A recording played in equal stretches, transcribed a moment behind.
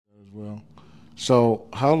well. So,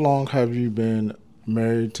 how long have you been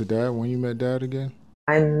married to Dad? When you met Dad again?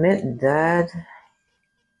 I met Dad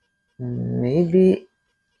maybe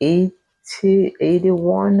 80,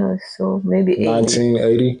 81 or so, maybe 80.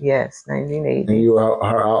 1980. Yes, And 1980. you were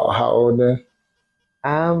how old then?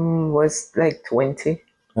 Was like 20,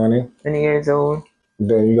 20. 20 years old.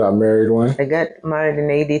 Then you got married when? I got married in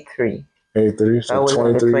 83. 83. So I So was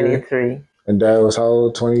only 23 years. 23. And Dad was how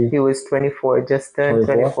old? He 20, was 24, just turned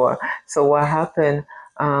 24? 24. So what happened?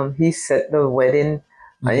 He set the wedding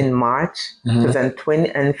Mm-hmm. in March because Mm-hmm. on 20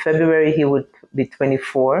 and February he would be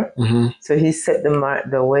 24. Mm-hmm. So he set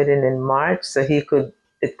the wedding in March so it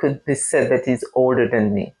could be said that he's older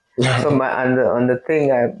than me. So on the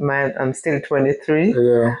thing I'm still 23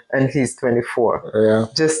 Yeah. and he's 24. Yeah.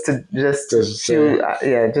 Just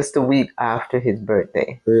just a week after his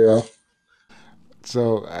birthday. Yeah.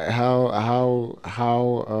 So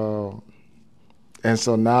and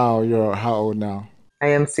so now you're how old now? I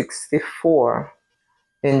am 64.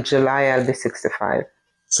 In July I'll be 65.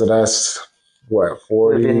 So that's what,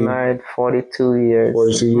 We've been 40, married 42 years.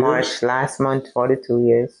 42 years? March last month, 42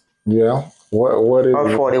 years. Yeah. Or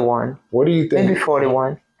 41. What do you Maybe think?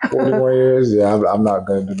 41. 41 years? Yeah, I'm not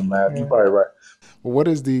gonna do the math. You're Yeah. probably right. What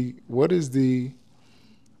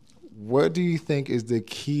do you think is the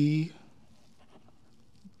key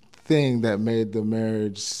thing that made the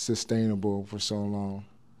marriage sustainable for so long?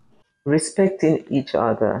 Respecting each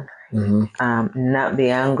other, Mm-hmm. not be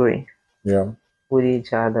angry Yeah. with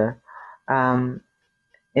each other. Um,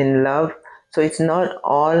 in love, so it's not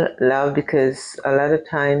all love because a lot of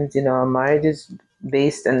times, a marriage is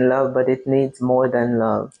based on love, but it needs more than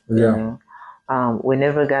love. Yeah. We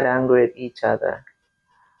never got angry at each other.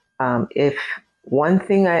 If one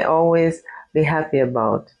thing I always be happy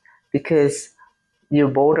about, because you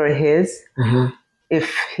both are his. Mm-hmm.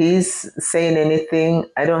 If he's saying anything,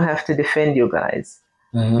 I don't have to defend you guys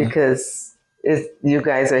Mm-hmm. because you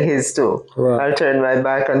guys are his too. Right. I'll turn my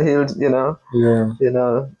back on him, Yeah.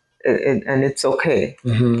 and it's okay.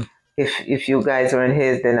 Mm-hmm. If you guys are in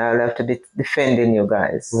his, then I'll have to be defending you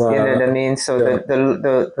guys. Right. You know what I mean? So Yeah.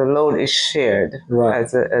 the load is shared Right.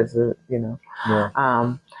 as a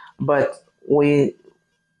Yeah. But we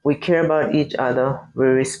care about each other. We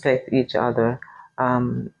respect each other.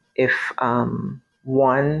 If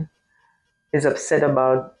one is upset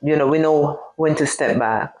about, we know when to step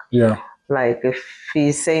back. Yeah. Like if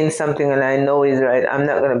he's saying something and I know he's right, I'm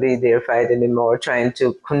not going to be there fighting anymore, trying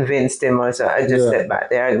to convince him or so. I just step back.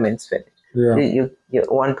 The argument's finished. Yeah.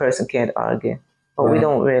 One person can't argue. But we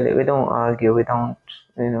don't argue. We don't,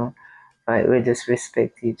 fight. We just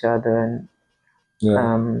respect each other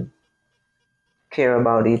and care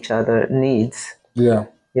about each other needs. Yeah.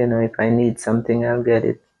 If I need something, I'll get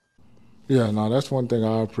it. Yeah, no, that's one thing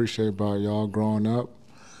I appreciate about y'all growing up.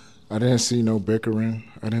 I didn't see no bickering.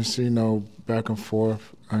 I didn't see no back and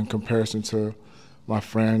forth in comparison to my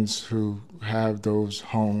friends who have those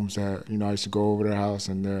homes that, I used to go over their house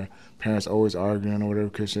and their parents always arguing or whatever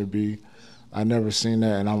the case may be. I never seen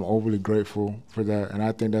that, and I'm overly grateful for that. And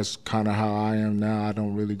I think that's kind of how I am now. I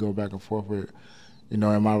don't really go back and forth with, in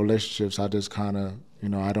my relationships. I just kind of,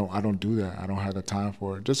 I don't do that. I don't have the time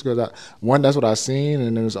for it. Just because that's what I seen,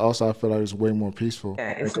 and then it's also I feel like it's way more peaceful.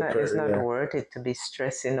 Yeah, it's not worth it to be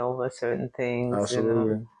stressing over certain things.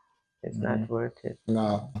 Absolutely. It's not worth it.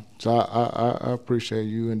 No. So I appreciate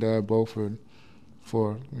you and Dad both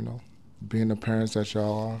for being the parents that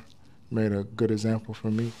y'all are. Made a good example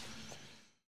for me.